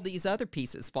all these other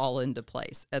pieces fall into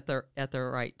place at the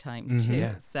right time too.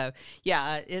 Yeah.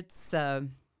 So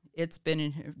it's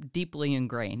been deeply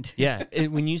ingrained. Yeah.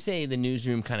 When you say the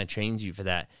newsroom kind of trains you for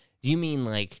that, do you mean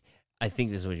like, I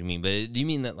think this is what you mean, but do you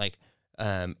mean that like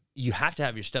you have to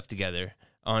have your stuff together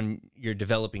on your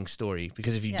developing story?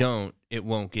 Because if you don't, it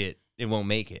won't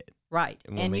make it. Right.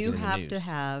 And you have to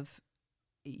have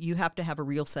a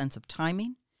real sense of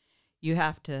timing. You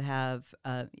have to have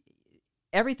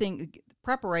everything.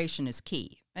 Preparation is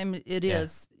key. I mean, it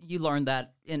is. You learn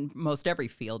that in most every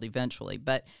field eventually.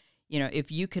 But,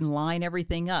 if you can line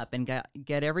everything up and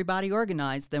get everybody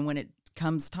organized, then when it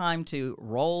comes time to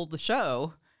roll the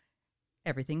show,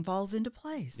 everything falls into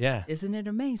place. Yeah. Isn't it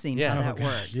amazing how that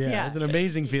works? Yeah, it's an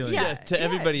amazing feeling. Yeah, to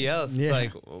everybody else, it's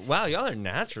like, wow, y'all are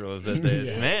naturals at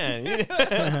this, man.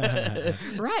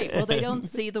 Right. Well, they don't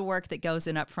see the work that goes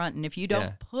in up front. And if you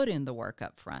don't put in the work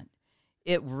up front,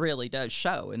 it really does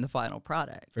show in the final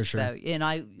product. For sure. So, and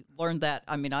I learned that,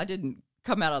 I didn't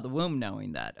come out of the womb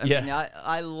knowing that.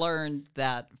 I learned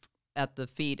that at the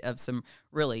feet of some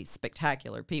really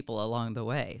spectacular people along the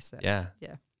way. So, yeah.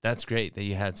 That's great that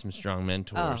you had some strong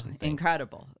mentors. Oh,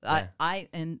 incredible. Yeah.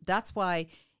 And that's why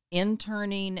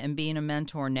interning and being a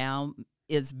mentor now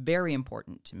is very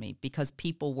important to me, because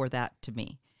people were that to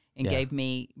me and gave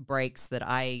me breaks that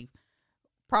I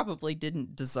probably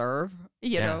didn't deserve.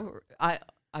 You know, I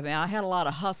had a lot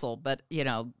of hustle, but,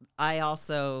 I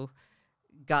also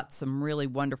got some really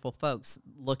wonderful folks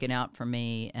looking out for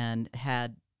me and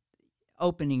had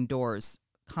opening doors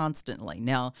constantly.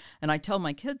 Now, and I tell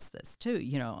my kids this too,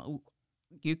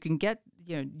 you can get,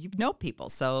 you know people,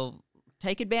 so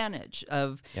take advantage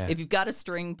of, if you've got a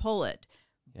string, pull it.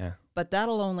 Yeah. But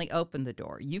that'll only open the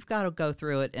door. You've got to go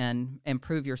through it and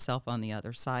prove yourself on the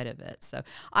other side of it. So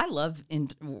I love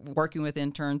working with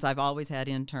interns. I've always had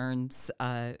interns.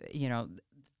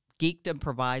 Geekdom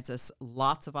provides us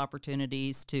lots of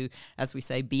opportunities to, as we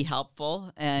say, be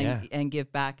helpful and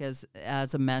give back as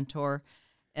a mentor.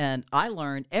 And I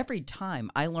learn every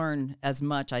time. I learn as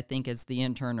much, I think, as the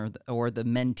intern or the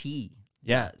mentee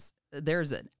does.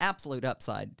 There's an absolute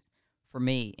upside for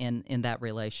me in that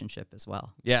relationship as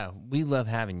well. Yeah, we love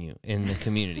having you in the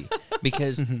community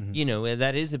because,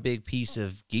 that is a big piece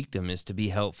of Geekdom, is to be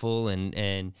helpful.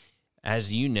 And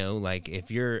as you know, like if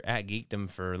you're at Geekdom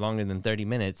for longer than 30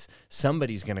 minutes,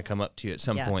 somebody's going to come up to you at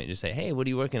some point and say, hey, what are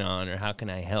you working on? Or how can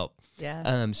I help?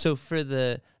 Yeah. So for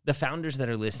the founders that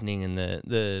are listening and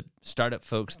the startup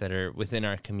folks that are within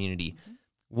our community,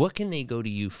 what can they go to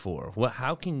you for?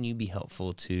 How can you be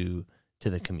helpful to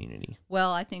the community?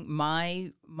 Well, I think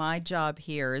my job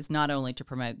here is not only to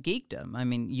promote Geekdom. I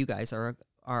mean, you guys are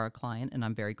a client, and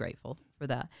I'm very grateful for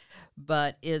that,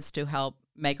 but is to help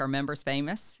make our members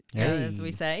famous, as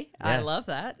we say. Yeah. I love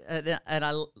that. And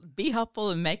I be helpful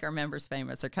and make our members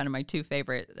famous are kind of my two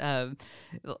favorite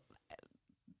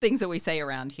things that we say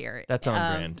around here. That's on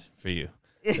brand for you.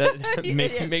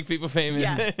 Make people famous.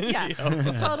 Yeah,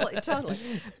 totally.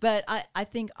 But I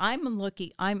think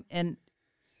and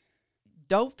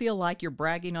don't feel like you're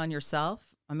bragging on yourself.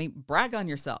 I mean, brag on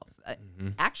yourself.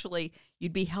 Actually,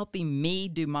 you'd be helping me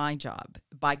do my job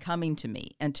by coming to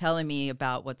me and telling me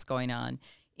about what's going on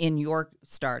in your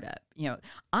startup.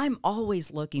 I'm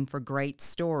always looking for great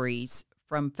stories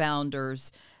from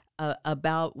founders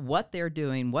about what they're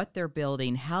doing, what they're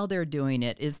building, how they're doing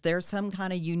it. Is there some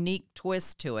kind of unique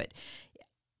twist to it?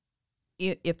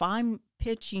 If I'm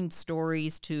pitching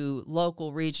stories to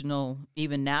local, regional,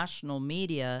 even national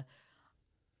media,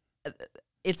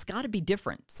 it's got to be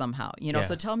different somehow,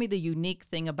 so tell me the unique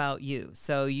thing about you.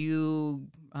 So you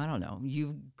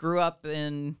grew up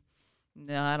in,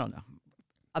 I don't know.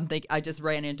 I just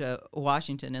ran into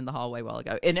Washington in the hallway a while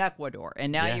ago, in Ecuador,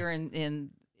 and now you're in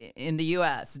the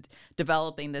U.S.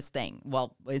 developing this thing.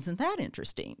 Well, isn't that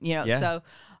interesting? So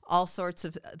all sorts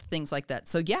of things like that.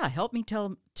 So help me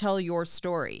tell your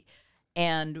story.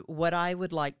 And what I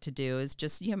would like to do is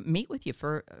just meet with you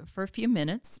for a few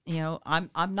minutes.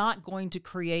 I'm not going to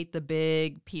create the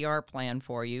big PR plan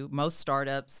for you. Most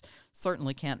startups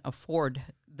certainly can't afford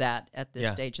that at this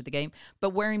stage of the game. But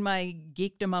wearing my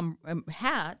Geekdom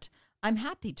hat, I'm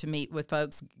happy to meet with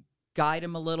folks, guide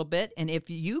them a little bit. And if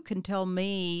you can tell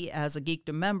me as a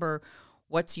Geekdom member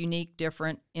what's unique,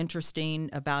 different, interesting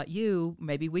about you,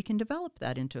 maybe we can develop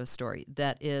that into a story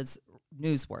that is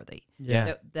newsworthy.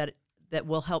 Yeah. That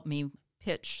will help me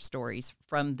pitch stories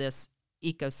from this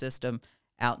ecosystem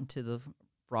out into the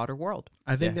broader world.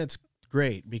 I think that's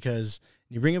great because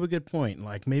you bring up a good point.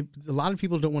 Like maybe a lot of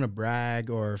people don't want to brag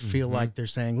or feel like they're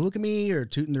saying, look at me, or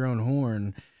tooting their own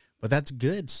horn, but that's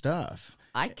good stuff.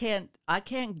 I can't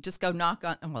just go knock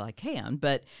on, well, I can,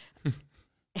 but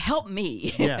help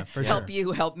me. Yeah, for help sure.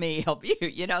 you, help me, help you,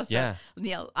 So, Yeah.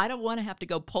 I don't want to have to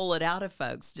go pull it out of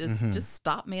folks. Just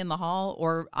stop me in the hall,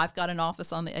 or I've got an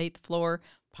office on the 8th floor,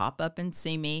 pop up and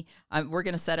see me. We're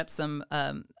going to set up some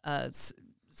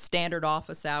standard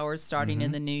office hours starting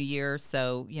in the new year.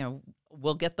 So,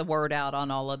 we'll get the word out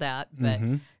on all of that.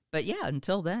 But yeah,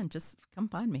 until then, just come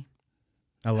find me.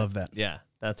 I love that. Yeah,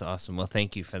 that's awesome. Well,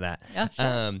 thank you for that. Yeah,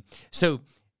 sure. So,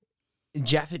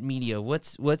 Jaffet Media,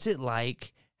 what's it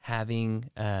like having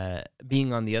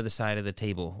being on the other side of the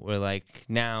table, where like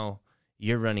now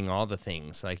you're running all the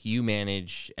things, like you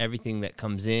manage everything that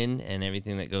comes in and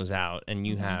everything that goes out, and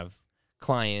you have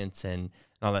clients and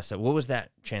all that stuff. What was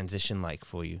that transition like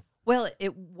for you? Well,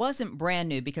 it wasn't brand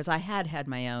new because I had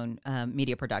my own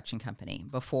media production company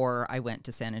before I went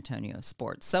to San Antonio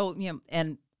Sports. So,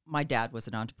 and my dad was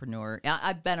an entrepreneur.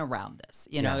 I've been around this,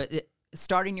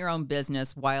 starting your own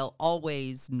business, while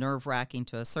always nerve-wracking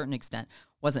to a certain extent,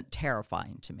 wasn't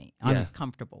terrifying to me. I was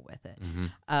comfortable with it.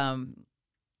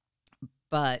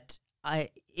 But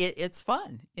it's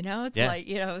fun, it's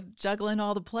like, juggling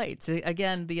all the plates.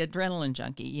 Again, the adrenaline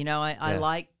junkie,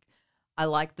 I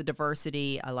like the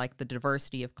diversity. I like the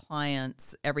diversity of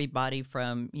clients, everybody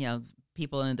from,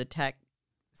 people in the tech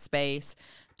space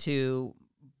to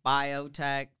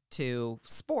biotech to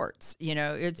sports,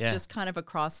 it's just kind of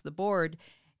across the board.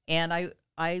 And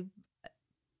I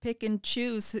pick and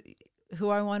choose who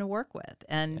I want to work with.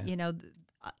 And,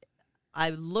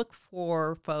 I look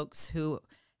for folks who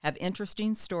have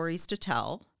interesting stories to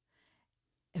tell,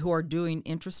 who are doing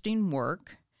interesting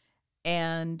work,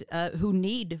 and who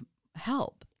need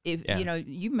help. If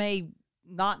you may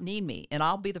not need me, and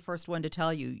I'll be the first one to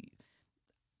tell you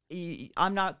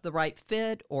I'm not the right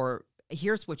fit, or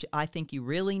here's what I think you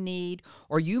really need,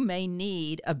 or you may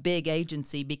need a big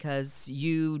agency because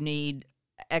you need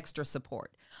extra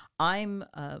support. I'm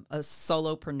a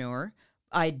solopreneur.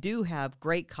 I do have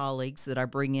great colleagues that I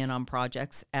bring in on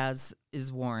projects as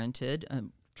is warranted,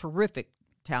 terrific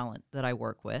talent that I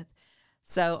work with.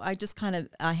 So I just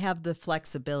I have the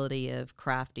flexibility of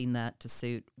crafting that to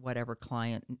suit whatever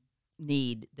client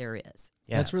need there is.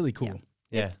 Yeah. That's really cool.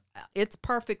 Yeah. It's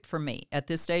perfect for me. At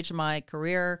this stage of my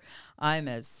career, I'm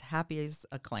as happy as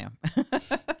a clam.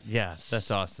 Yeah,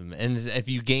 that's awesome. And if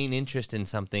you gain interest in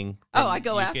something, I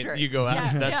go after it. You go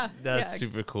after it. Yeah, That's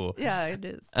super cool. Yeah, it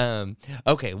is.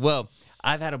 Okay, well,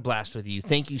 I've had a blast with you.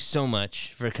 Thank you so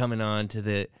much for coming on to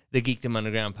the Geekdom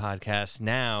Underground podcast.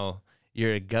 Now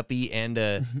you're a guppy and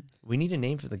we need a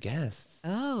name for the guests.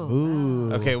 Oh.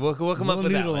 Ooh. Okay, we'll come up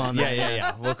with that noodle one. on that.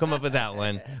 Yeah. We'll come up with that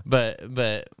one.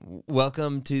 But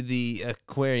welcome to the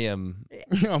aquarium,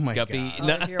 Oh my guppy.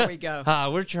 God. Oh, here we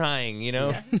go. We're trying,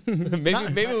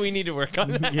 maybe we need to work on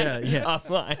that Yeah.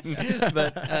 offline.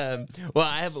 But well,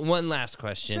 I have one last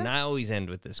question. Sure. I always end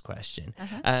with this question.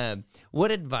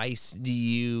 What advice would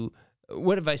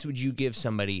you give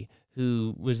somebody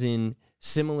who was in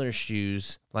similar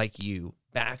shoes like you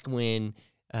back when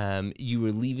you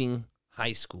were leaving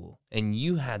high school and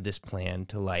you had this plan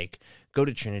to like go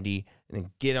to Trinity and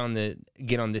get on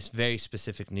this very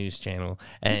specific news channel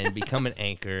and become an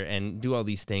anchor and do all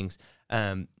these things?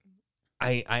 I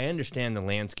understand the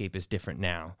landscape is different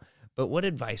now, but what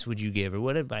advice would you give, or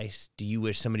what advice do you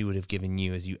wish somebody would have given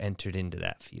you as you entered into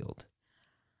that field?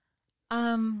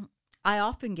 I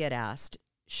often get asked,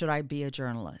 should I be a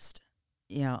journalist?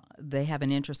 They have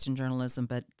an interest in journalism,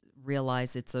 but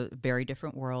realize it's a very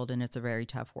different world and it's a very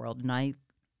tough world. And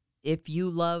if you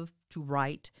love to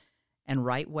write and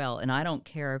write well, and I don't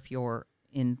care if you're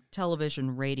in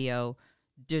television, radio,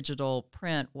 digital,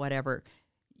 print, whatever,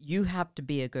 you have to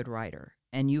be a good writer,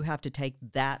 and you have to take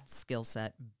that skill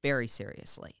set very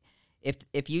seriously.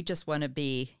 If you just want to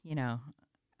be,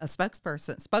 a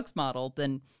spokesmodel,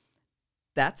 then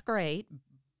that's great,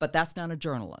 but that's not a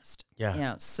journalist.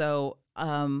 Yeah. So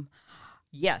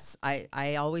yes,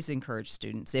 I always encourage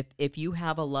students, if you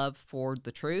have a love for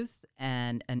the truth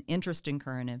and an interest in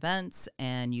current events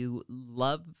and you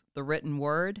love the written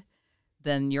word,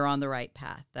 then you're on the right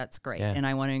path. That's great. Yeah. And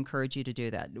I want to encourage you to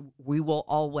do that. We will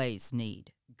always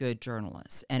need good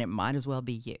journalists, and it might as well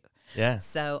be you. Yeah.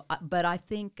 So, but I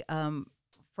think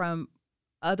from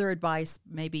other advice,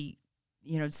 maybe,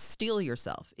 steel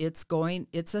yourself. It's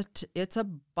a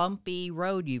bumpy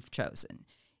road you've chosen.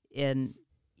 You'll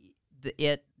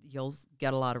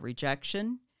get a lot of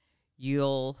rejection.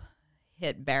 You'll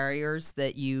hit barriers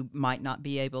that you might not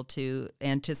be able to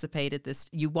anticipate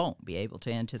you won't be able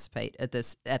to anticipate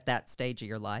at that stage of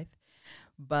your life.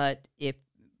 But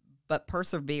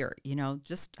persevere,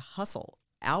 just hustle,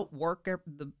 outwork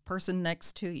the person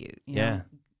next to you. You know?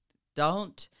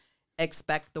 Don't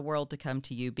expect the world to come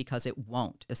to you, because it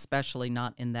won't, especially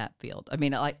not in that field. I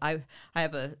mean, I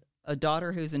have a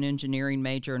daughter who's an engineering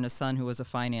major and a son who was a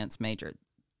finance major.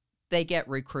 They get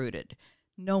recruited.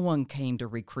 No one came to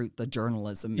recruit the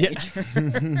journalism major,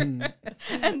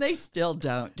 and they still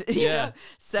don't. You know?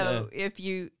 So if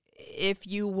you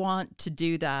want to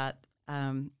do that,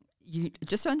 you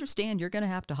just understand you're going to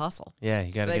have to hustle. Yeah,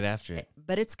 you got to get after it.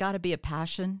 But it's got to be a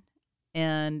passion,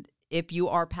 and if you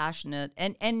are passionate,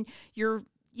 and your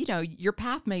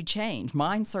path may change.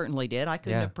 Mine certainly did. I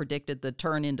couldn't have predicted the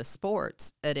turn into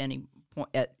sports at any point.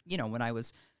 When I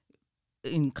was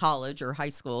in college or high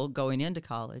school, going into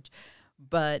college,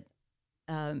 but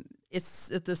it's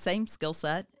the same skill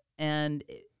set, and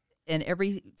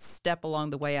every step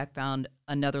along the way, I found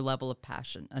another level of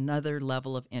passion, another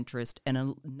level of interest,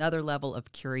 and another level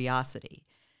of curiosity,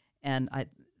 and I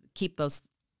keep those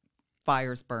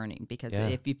fires burning, because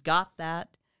if you've got that,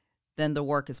 then the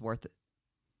work is worth it.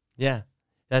 Yeah,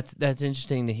 that's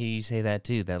interesting to hear you say that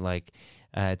too. That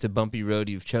it's a bumpy road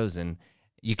you've chosen.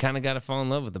 You kind of got to fall in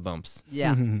love with the bumps.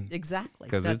 Yeah, exactly.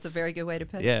 That's a very good way to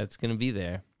put it. Yeah, it's going to be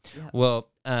there. Yep. Well,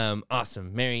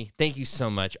 awesome. Mary, thank you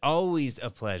so much. Always a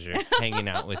pleasure hanging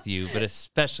out with you, but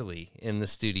especially in the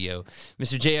studio.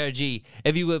 Mr. JRG,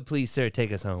 if you would please, sir,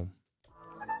 take us home.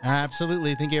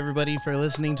 Absolutely. Thank you, everybody, for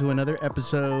listening to another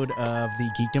episode of the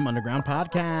Geekdom Underground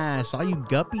podcast. All you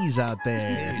guppies out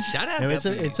there. Shout out,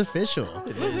 it's official.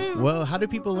 It is. Well, how do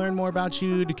people learn more about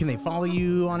you? Can they follow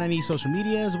you on any social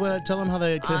medias? Tell them how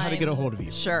to get a hold of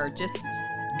you. Sure. Just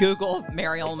Google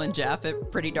Mary Ullman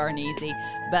Jaffet. Pretty darn easy.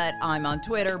 But I'm on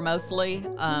Twitter mostly,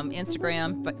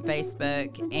 Instagram,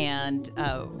 Facebook, and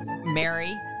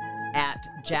Mary at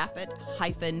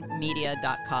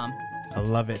jaffet-media.com. I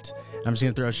love it. I'm just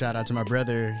going to throw a shout out to my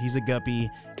brother. He's a guppy,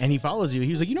 and he follows you. He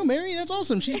was like, Mary, that's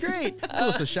awesome. She's great.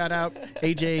 Cool. So shout out,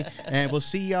 AJ, and we'll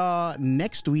see y'all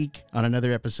next week on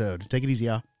another episode. Take it easy,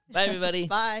 y'all. Bye, everybody.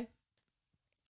 Bye.